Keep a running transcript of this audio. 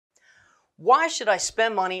Why should I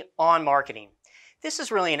spend money on marketing? This is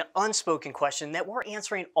really an unspoken question that we're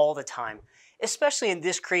answering all the time. Especially in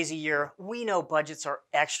this crazy year, we know budgets are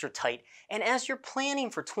extra tight. And as you're planning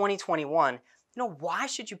for 2021, why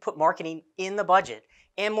should you put marketing in the budget?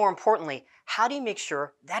 And more importantly, how do you make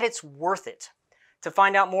sure that it's worth it? To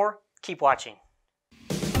find out more, keep watching.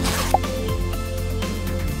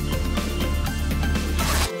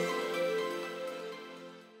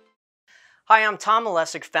 Hi, I'm Tom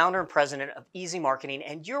Malesic, founder and president of EZMarketing,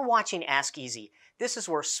 and you're watching Ask Easy. This is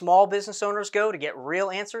where small business owners go to get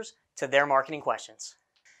real answers to their marketing questions.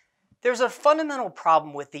 There's a fundamental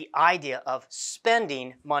problem with the idea of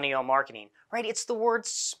spending money on marketing, right? It's the word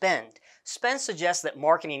spend. Spend suggests that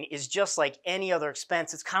marketing is just like any other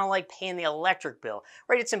expense. It's kind of like paying the electric bill,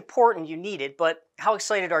 right? It's important, you need it, but how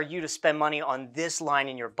excited are you to spend money on this line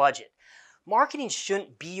in your budget? Marketing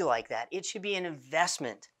shouldn't be like that. It should be an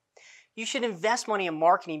investment. You should invest money in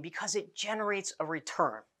marketing because it generates a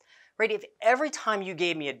return, right? If every time you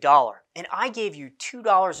gave me $1 and I gave you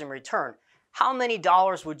 $2 in return, how many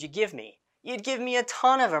dollars would you give me? You'd give me a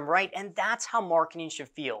ton of them, right? And that's how marketing should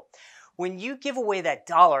feel. When you give away that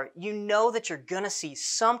dollar, you know that you're going to see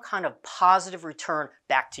some kind of positive return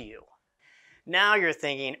back to you. Now you're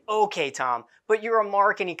thinking, okay, Tom, but you're a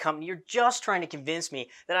marketing company. You're just trying to convince me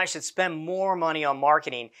that I should spend more money on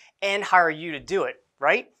marketing and hire you to do it,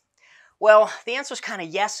 right? Well, the answer is kind of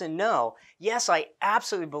yes and no. Yes, I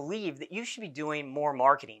absolutely believe that you should be doing more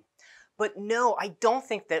marketing. But no, I don't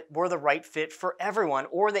think that we're the right fit for everyone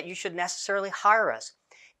or that you should necessarily hire us.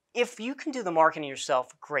 If you can do the marketing yourself,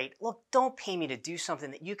 great. Look, don't pay me to do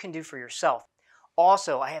something that you can do for yourself.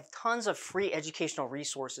 Also, I have tons of free educational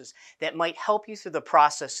resources that might help you through the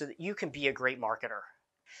process so that you can be a great marketer.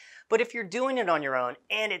 But if you're doing it on your own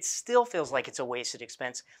and it still feels like it's a wasted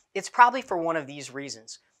expense, it's probably for one of these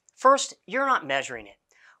reasons. First, you're not measuring it.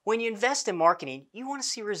 When you invest in marketing, you want to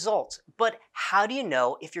see results. But how do you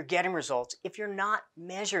know if you're getting results if you're not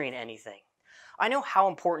measuring anything? I know how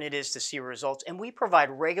important it is to see results, and we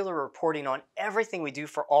provide regular reporting on everything we do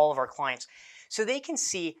for all of our clients so they can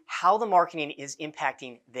see how the marketing is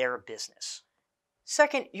impacting their business.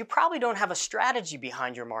 Second, you probably don't have a strategy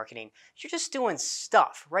behind your marketing. You're just doing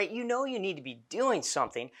stuff, right? You know you need to be doing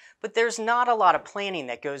something, but there's not a lot of planning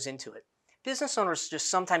that goes into it. Business owners just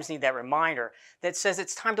sometimes need that reminder that says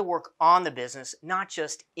it's time to work on the business, not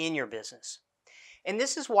just in your business. And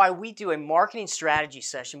this is why we do a marketing strategy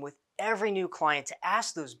session with every new client to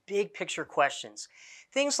ask those big picture questions.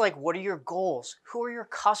 Things like, what are your goals? Who are your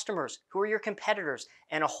customers? Who are your competitors?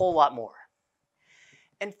 And a whole lot more.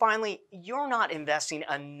 And finally, you're not investing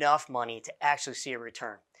enough money to actually see a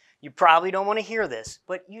return. You probably don't want to hear this,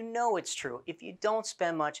 but you know it's true. If you don't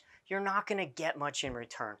spend much, you're not going to get much in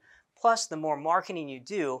return. Plus, the more marketing you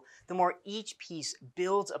do, the more each piece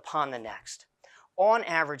builds upon the next. On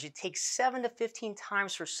average, it takes 7 to 15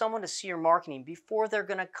 times for someone to see your marketing before they're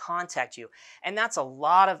going to contact you. And that's a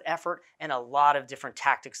lot of effort and a lot of different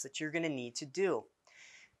tactics that you're going to need to do.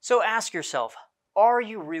 So ask yourself, are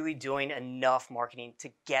you really doing enough marketing to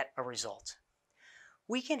get a result?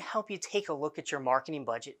 We can help you take a look at your marketing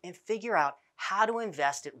budget and figure out how to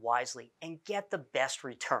invest it wisely and get the best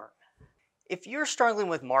return. If you're struggling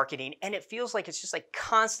with marketing and it feels like it's just a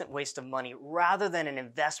constant waste of money rather than an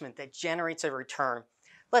investment that generates a return,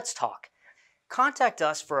 let's talk. Contact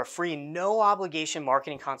us for a free no-obligation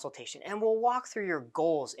marketing consultation and we'll walk through your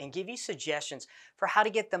goals and give you suggestions for how to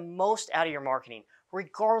get the most out of your marketing,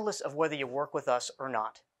 regardless of whether you work with us or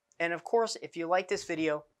not. And of course, if you like this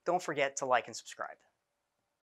video, don't forget to like and subscribe.